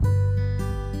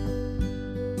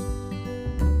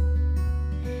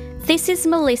This is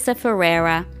Melissa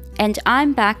Ferreira, and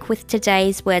I'm back with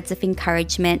today's words of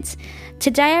encouragement.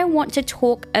 Today I want to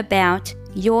talk about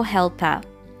your helper.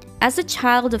 As a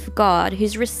child of God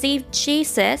who's received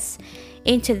Jesus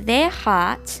into their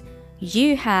heart,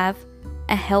 you have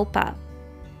a helper.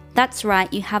 That's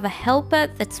right, you have a helper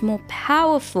that's more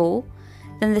powerful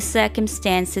than the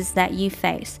circumstances that you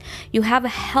face. You have a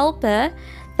helper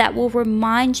that will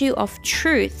remind you of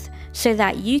truth so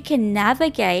that you can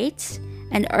navigate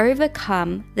and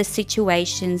overcome the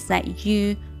situations that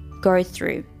you go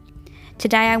through.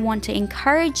 Today I want to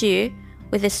encourage you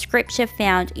with a scripture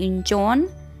found in John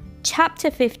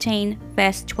chapter 15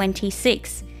 verse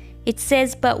 26. It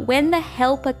says, "But when the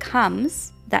helper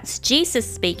comes," that's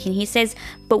Jesus speaking, he says,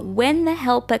 "But when the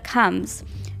helper comes,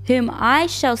 whom I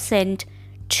shall send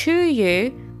to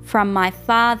you from my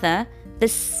Father, the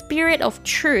Spirit of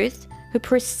truth who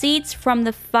proceeds from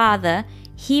the Father,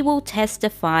 he will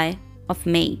testify of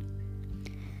me."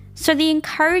 So the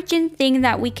encouraging thing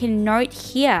that we can note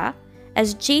here,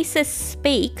 as Jesus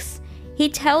speaks, he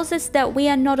tells us that we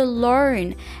are not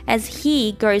alone as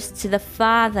he goes to the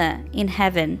Father in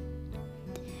heaven.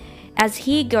 As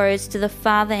he goes to the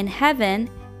Father in heaven,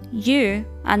 you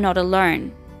are not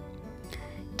alone.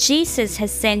 Jesus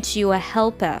has sent you a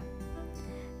helper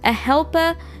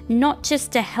not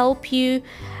just to help you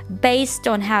based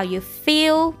on how you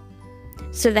feel.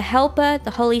 So the helper,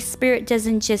 the Holy Spirit,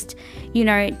 doesn't just,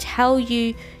 tell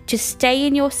you to stay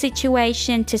in your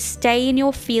situation, to stay in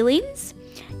your feelings,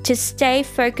 to stay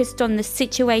focused on the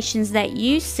situations that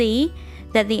you see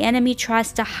that the enemy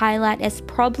tries to highlight as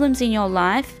problems in your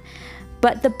life.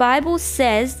 But the Bible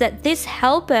says that this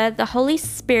helper, the Holy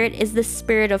Spirit, is the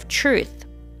Spirit of truth.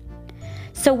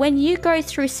 So when you go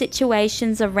through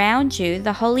situations around you,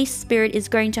 the Holy Spirit is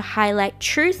going to highlight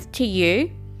truth to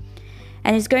you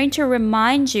and is going to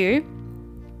remind you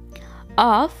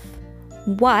of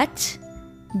what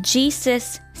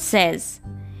Jesus says.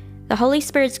 The Holy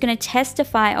Spirit is going to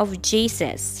testify of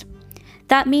Jesus.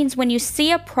 That means when you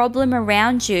see a problem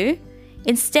around you,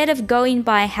 instead of going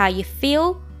by how you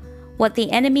feel, what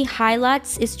the enemy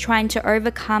highlights is trying to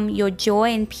overcome your joy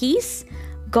and peace.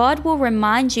 God will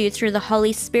remind you through the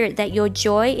Holy Spirit that your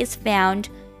joy is found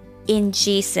in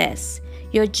Jesus.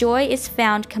 Your joy is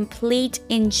found complete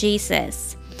in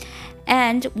Jesus.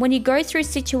 And when you go through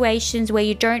situations where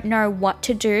you don't know what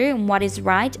to do and what is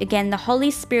right, again, the Holy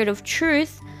Spirit of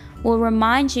truth will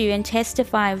remind you and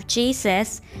testify of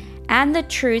Jesus and the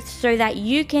truth so that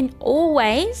you can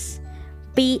always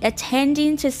be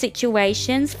attending to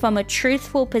situations from a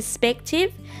truthful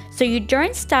perspective, so you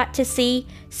don't start to see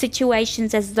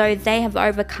situations as though they have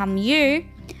overcome you,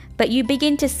 but you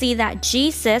begin to see that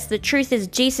Jesus, the truth is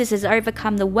Jesus has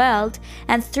overcome the world,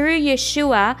 and through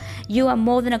Yeshua, you are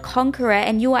more than a conqueror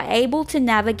and you are able to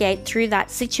navigate through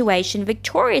that situation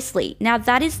victoriously. Now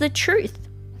that is the truth.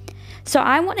 So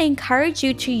I want to encourage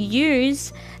you to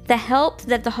use the help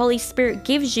that the Holy Spirit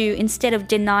gives you instead of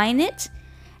denying it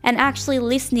and actually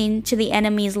listening to the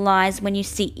enemy's lies when you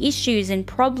see issues and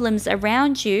problems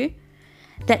around you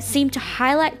that seem to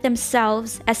highlight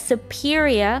themselves as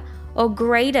superior or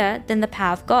greater than the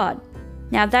power of God.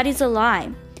 Now that is a lie.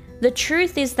 The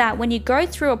truth is that when you go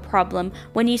through a problem,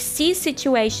 when you see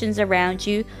situations around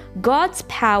you, God's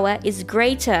power is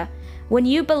greater. When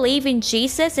you believe in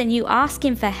Jesus and you ask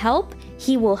him for help,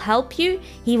 he will help you,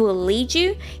 he will lead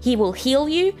you, he will heal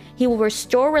you, he will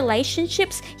restore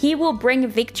relationships, he will bring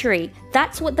victory.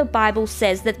 That's what the Bible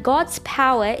says, that God's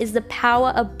power is the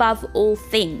power above all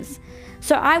things.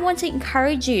 So I want to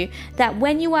encourage you that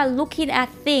when you are looking at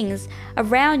things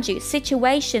around you,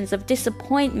 situations of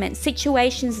disappointment,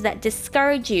 situations that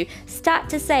discourage you, start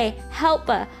to say,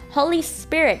 Helper, Holy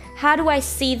Spirit, how do I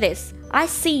see this? I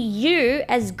see you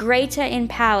as greater in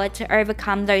power to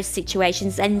overcome those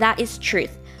situations, and that is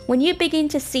truth. When you begin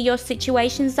to see your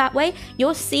situations that way,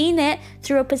 you're seeing it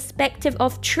through a perspective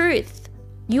of truth.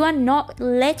 You are not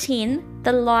letting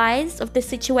the lies of the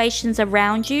situations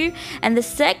around you and the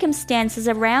circumstances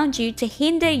around you to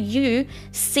hinder you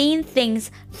seeing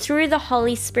things through the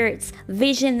Holy Spirit's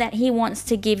vision that he wants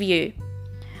to give you.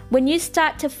 When you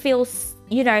start to feel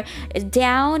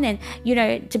down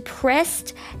and,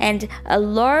 depressed and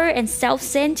low and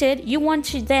self-centered, you want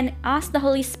to then ask the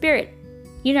Holy Spirit,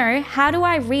 how do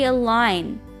I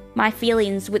realign my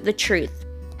feelings with the truth?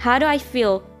 How do I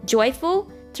feel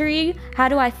joyful through you? How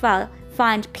do I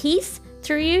find peace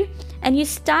through you? And you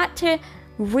start to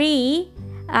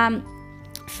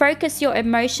focus your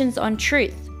emotions on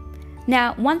truth.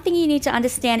 Now, one thing you need to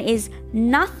understand is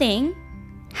nothing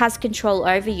has control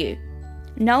over you.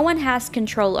 No one has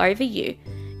control over you.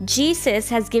 Jesus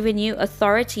has given you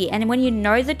authority, and when you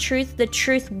know the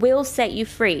truth will set you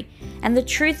free. And the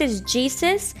truth is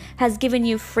Jesus has given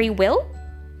you free will,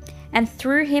 and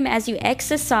through him, as you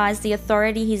exercise the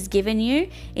authority he's given you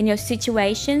in your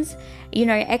situations,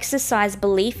 exercise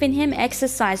belief in him,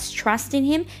 exercise trust in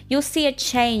him, you'll see a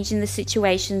change in the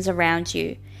situations around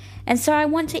you. And so I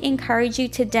want to encourage you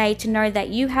today to know that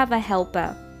you have a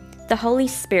helper, the Holy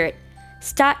Spirit.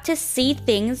 Start to see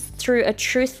things through a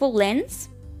truthful lens.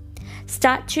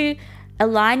 Start to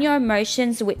align your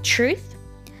emotions with truth.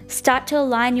 Start to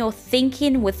align your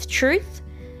thinking with truth,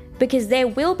 because there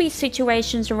will be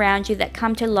situations around you that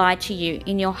come to lie to you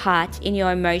in your heart, in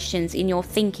your emotions, in your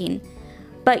thinking.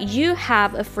 But you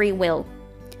have a free will.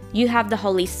 You have the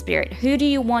Holy Spirit. Who do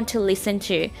you want to listen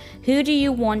to? Who do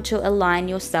you want to align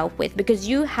yourself with? Because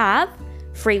you have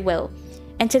free will.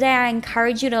 And today I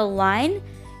encourage you to align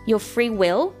your free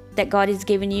will that God has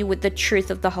given you with the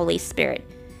truth of the Holy Spirit.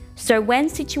 So when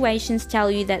situations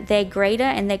tell you that they're greater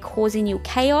and they're causing you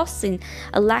chaos and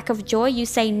a lack of joy, you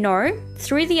say no.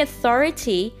 Through the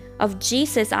authority of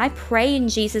Jesus, I pray in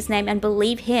Jesus' name and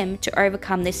believe him to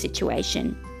overcome this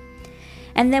situation.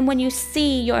 And then when you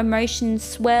see your emotions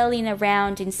swirling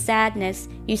around in sadness,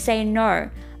 you say, no,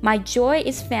 my joy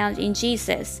is found in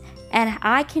Jesus, and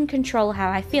I can control how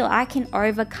I feel. I can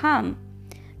overcome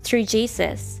through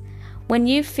Jesus. When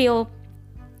you feel,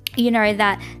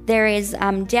 that there is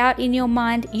doubt in your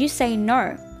mind, you say,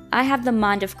 no, I have the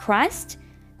mind of Christ.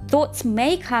 Thoughts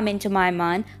may come into my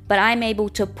mind, but I'm able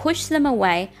to push them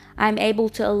away. I'm able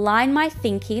to align my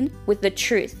thinking with the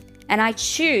truth. And I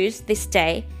choose this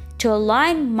day to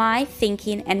align my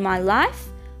thinking and my life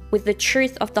with the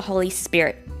truth of the Holy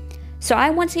Spirit. So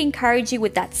I want to encourage you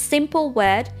with that simple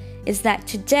word, is that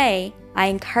today I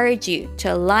encourage you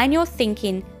to align your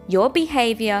thinking, your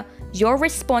behavior, your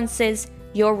responses,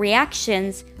 your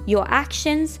reactions, your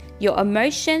actions, your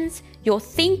emotions, your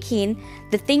thinking,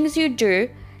 the things you do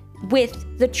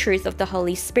with the truth of the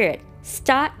Holy Spirit.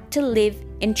 Start to live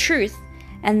in truth,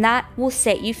 and that will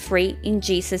set you free in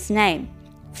Jesus' name.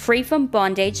 Free from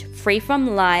bondage, free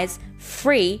from lies,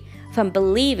 free from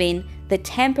believing the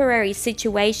temporary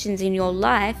situations in your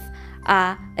life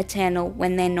are eternal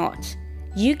when they're not.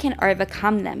 You can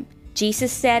overcome them.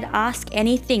 Jesus said, ask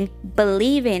anything,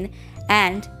 believe in,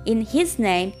 and in his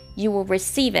name you will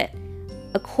receive it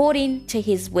according to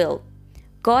his will.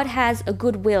 God has a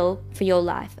good will for your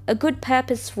life, a good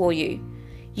purpose for you.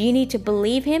 You need to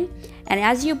believe him, and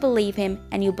as you believe him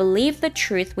and you believe the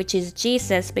truth, which is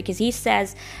Jesus, because Jesus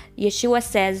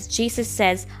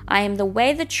says, I am the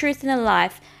way, the truth, and the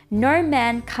life. No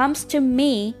man comes to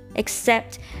me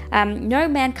except, no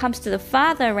man comes to the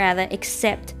Father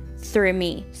except through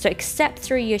me. So except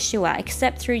through Yeshua,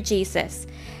 except through Jesus.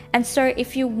 And so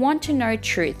if you want to know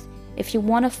truth, if you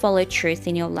want to follow truth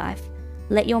in your life,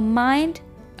 let your mind,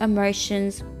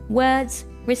 emotions, words,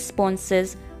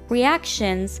 responses,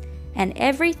 reactions, and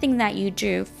everything that you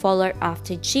do follow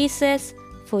after Jesus,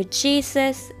 for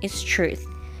Jesus is truth.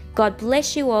 God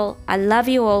bless you all. I love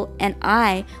you all, and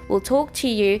I will talk to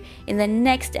you in the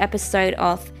next episode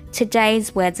of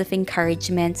today's Words of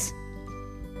Encouragement.